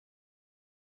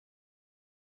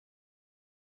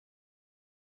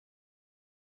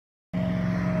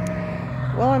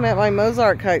Well, I'm at my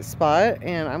Mozarkite spot,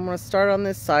 and I'm going to start on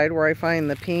this side where I find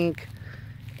the pink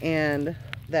and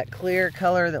that clear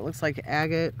color that looks like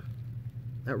agate,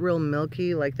 that real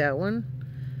milky like that one.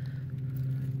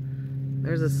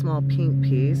 There's a small pink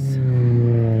piece.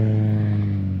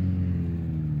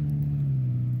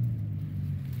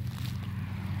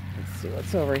 Let's see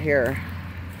what's over here.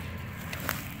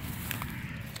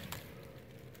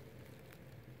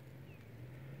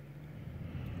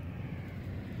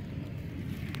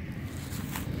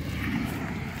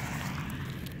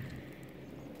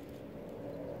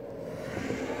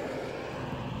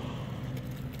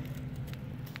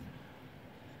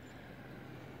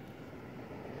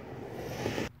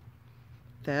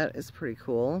 That is pretty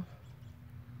cool.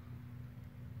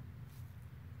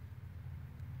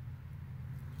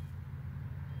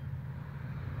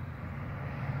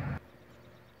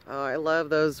 Oh, I love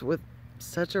those with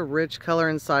such a rich color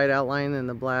inside outline in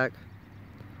the black.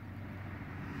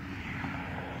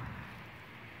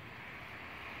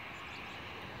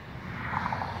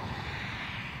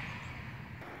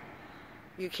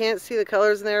 You can't see the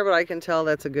colors in there, but I can tell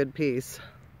that's a good piece.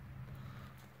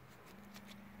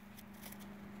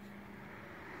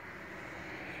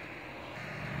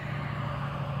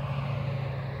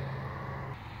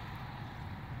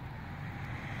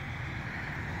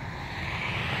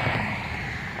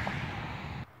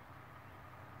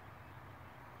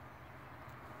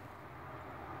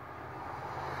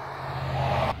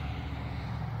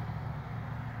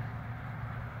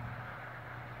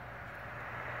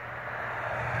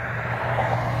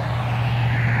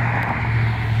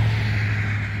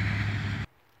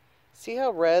 See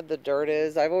how red the dirt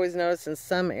is? I've always noticed in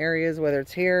some areas, whether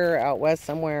it's here or out west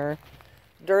somewhere,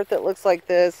 dirt that looks like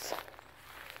this,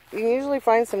 you can usually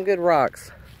find some good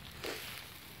rocks.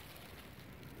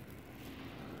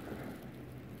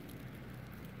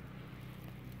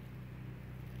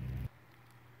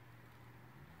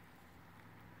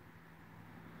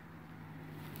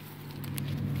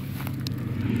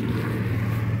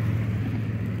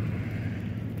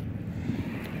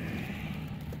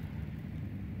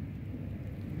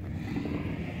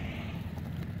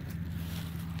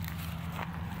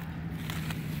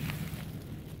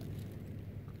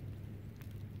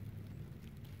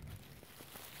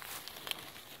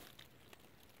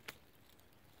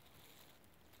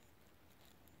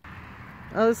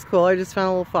 Oh, this is cool. I just found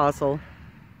a little fossil.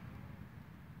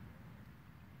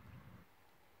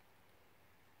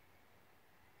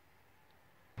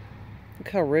 Look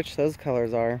how rich those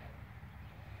colors are.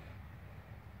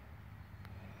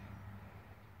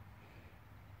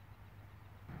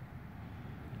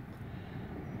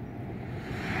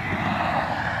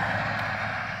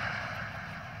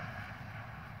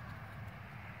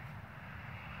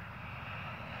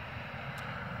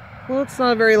 Well, it's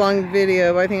not a very long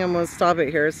video, but I think I'm going to stop it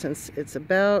here since it's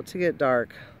about to get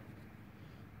dark.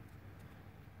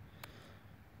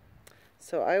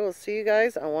 So I will see you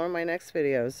guys on one of my next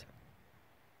videos.